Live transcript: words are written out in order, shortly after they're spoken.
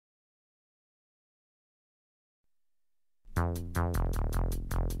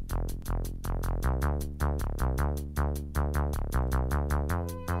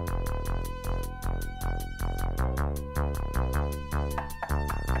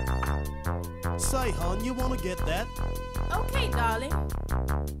Say, hon, you wanna get that? Okay, darling.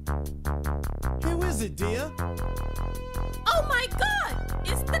 Who is it, dear? Oh my God!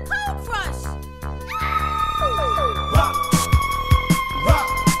 It's the Cold Crush! Rock! Rock! Rock!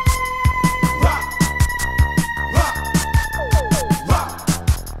 Rock! Rock!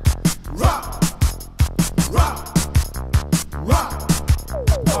 Rock! Rock! Rock!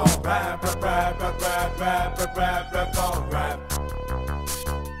 All rap, rap, rap, rap, rap, rap, rap, rap, rap, all rap.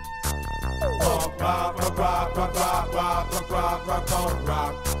 Rock, rock, rock, rock, rock, rock, rock, rock, rock, rock, all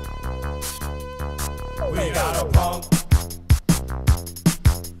rock. We got a punk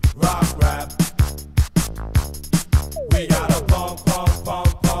rock rap. We got a punk, punk,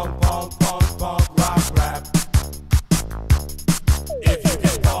 punk, punk, punk, punk, punk rock rap. If you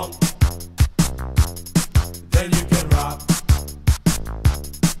can punk, then you can rock.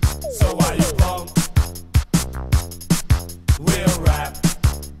 So while you punk, we'll rap.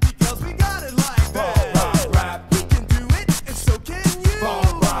 Because we got it like that. Punk rock rap. We can do it, and so can you.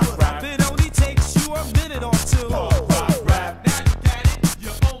 Punk rock rap. It only takes you a minute or two. Punk rock rap. Now you got it,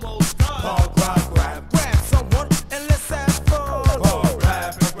 you're almost done. Punk rock rap. Grab someone and let's have fun. Punk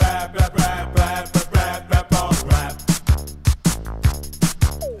rap, rap, rap, rap, rap, rap, rap, rap, punk rap.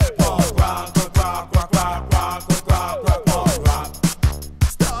 Punk rock, rock, rock, rock, rock, rock, rock, rock, rock, punk rock.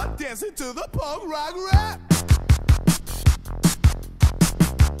 Start dancing to the punk rock rap.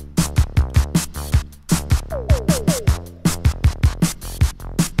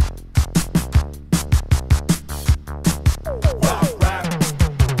 Rock rap.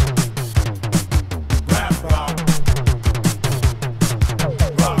 Rap rock.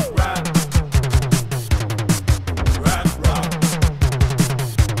 Rock rap. Rap rock.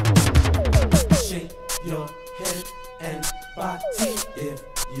 Shake your head and body if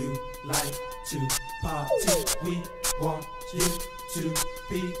you like to party. We want you to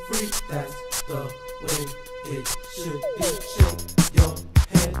be free. That's the way it should be. Shake your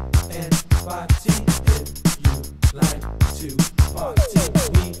head and body if you like to party.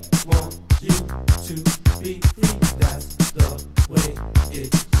 We want you to be free. That's the way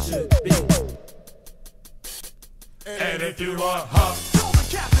it should be. And if you want hop, Call the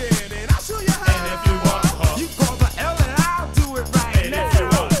captain and I'll show you how. and if you want hop, You call the L and I'll do it right and now. if you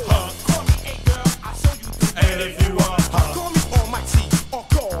want hop, Call me A girl, I'll show you the and if you want hop, Call me Almighty or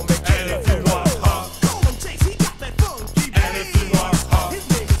call me and if you want hop, Call him Chase, he got that funky and if you want hop, His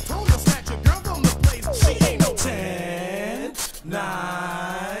name is Tony, he'll snatch your girl from the place. She ain't no 10,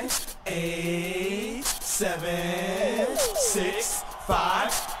 9, 8, 7, 6,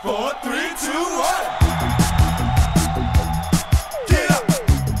 5, 4, 3, 2, 1. Get up!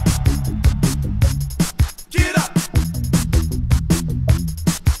 Get up!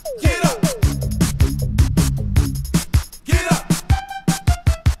 Get up! Get up!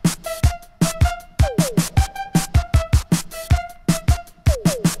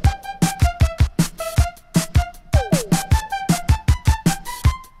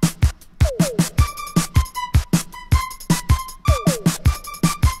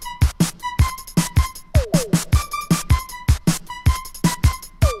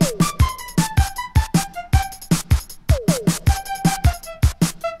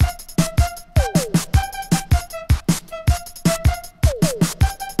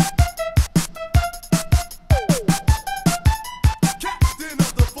 Captain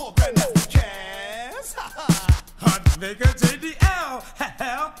of the Folk and that's the Cavs. Hunt nigga JDL.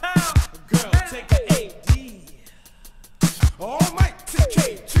 Hell, hell. Girl, take an AD. Almighty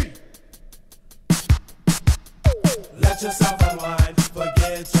KG. Let yourself unwind,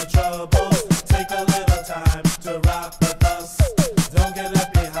 forget your troubles. Take a little time to rock with us. Don't get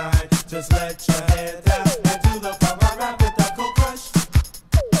left behind, just let your head down and do the punk rock rap with the Cold Crush.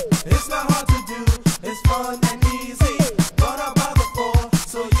 It's not hard to do, it's fun and easy. Got up by the floor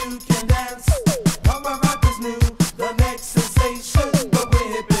so you can dance. Punk rock rap is new, the next sensation, but we're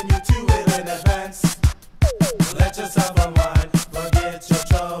hipping you to it in advance. Let yourself unwind, forget your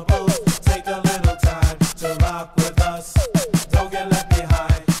troubles. Take a little time to rock with us. Don't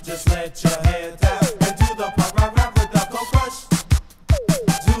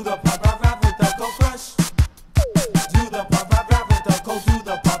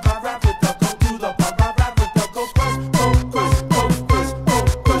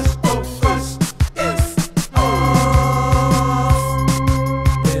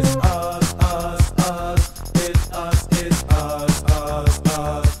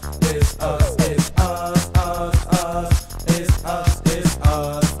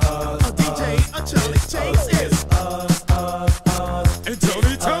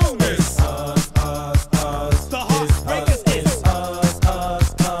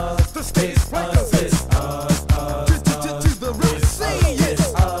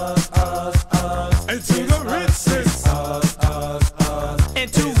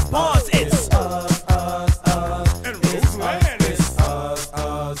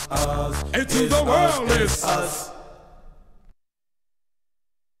to the world, it's us.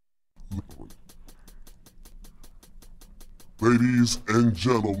 Ladies and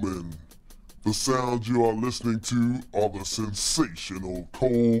gentlemen, the sounds you are listening to are the sensational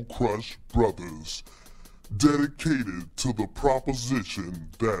Cold Crush Brothers, dedicated to the proposition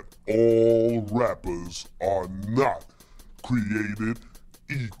that all rappers are not created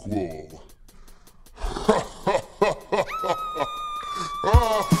equal.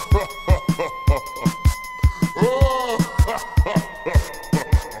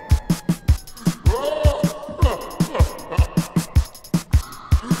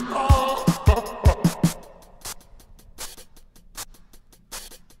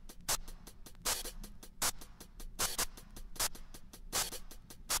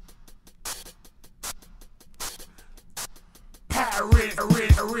 Paris,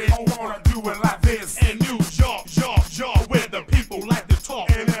 I wanna do it like this. In New York, where the people like to talk.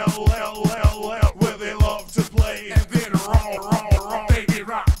 In LL, where they love to play. And then wrong, baby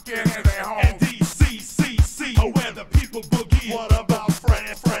rockin' in their home. And DC, where the people boogie. What about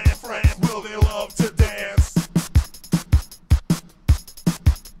France, will they love to dance?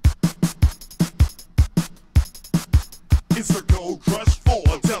 It's a Cold Crush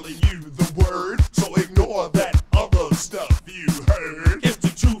 4 telling you the word, so ignore that other stuff you heard. It's the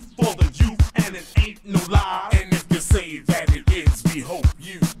truth for the youth, and it ain't no lie. And if you say that it is, we hope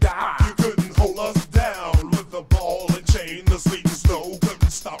you die. You couldn't hold us down with the ball and chain. The sleet and snow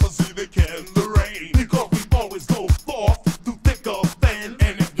couldn't stop us, either can the rain. Because we always go forth through thick or thin.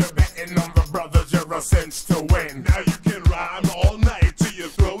 And if you're betting on the brothers, you're a sense to win. Now you can rhyme all night till your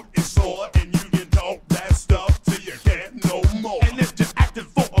throat is sore, and you can talk that stuff till you can't no more. And if you're acting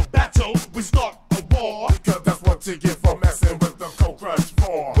for a battle, we start a war. Because that's what you get for messing with the Cold Crush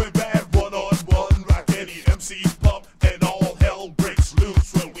 4. We're bad one-on-one, rock any MC pump, and all hell breaks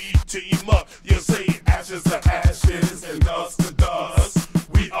loose when we team up. You say ashes to ashes and dust to dust.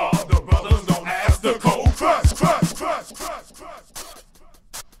 We are the brothers known as the Cold Crush.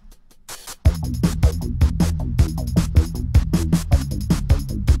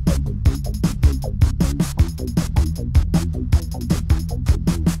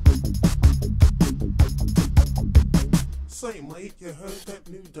 Say, mate, you heard that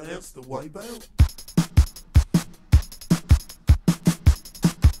new dance, the wipeout?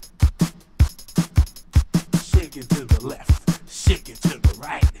 Shake it to the left, shake it to the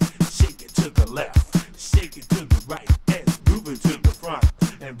right, shake it to the left, shake it to the right, and move it to the front,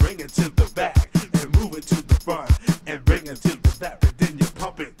 and bring it to the back, and move it to the front, and bring it to the back, and then you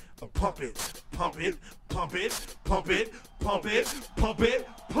pump it, pump it, pump it, pump it, pump it, pump it, pump it,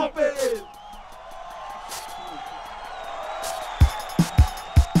 pump it.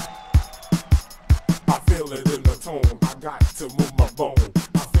 I feel it in the tone, I got to move my bone.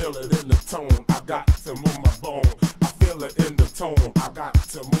 I feel it in the tone, I got to move my bone. I feel it in the tone, I got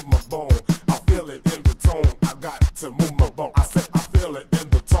to move my bone. I feel it in the tone, I got to move my bone. I said I feel it in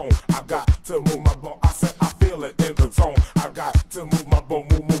the tone, I got to move my bone. I said I feel it in the tone, I got to move my bone,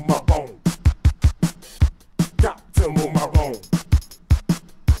 move my bone. Got to move my bone.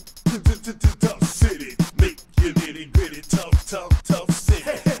 Tough city, make you nitty gritty. Tough city,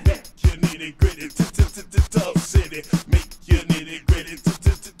 make you nitty gritty. Tough city, make you nitty gritty.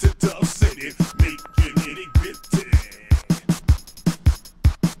 Tough city, make you nitty gritty.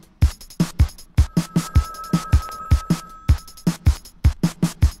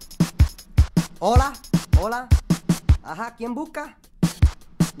 Hola, ajá, ¿quién busca?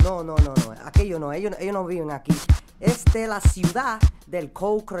 No, aquello no, ellos no viven aquí. Es de la ciudad del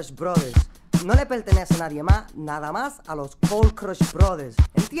Cold Crush Brothers. No le pertenece a nadie más, nada más a los Cold Crush Brothers.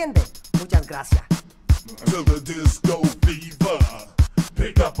 ¿Entiende? Muchas gracias. To the disco fever,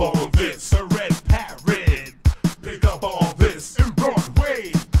 pick up on this, a red parrot. Pick up on this in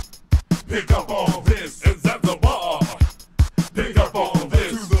Broadway. Pick up on this in Zanzibar. Pick up on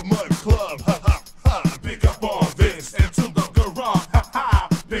this to the Mud Club, ha ha ha. Pick up on this into the garage, ha ha.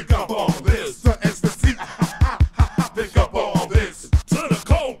 Pick up on this to ecstasy, ha ha ha. Pick up on this to the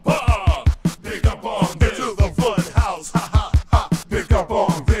cold bar. Pick up on this to the Fun House, ha ha ha. Pick up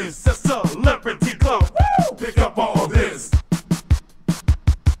on this to Celebrity Club. Woo! Pick up on this.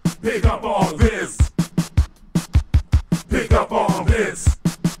 Pick up on this. Pick up on this.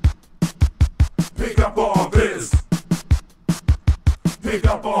 Pick up on this. Pick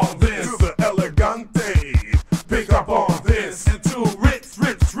up on this. To the Elegante. Pick up on this. And to Ritz.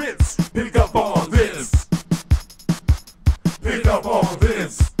 Pick up on this. Pick up on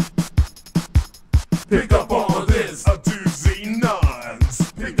this. Pick up on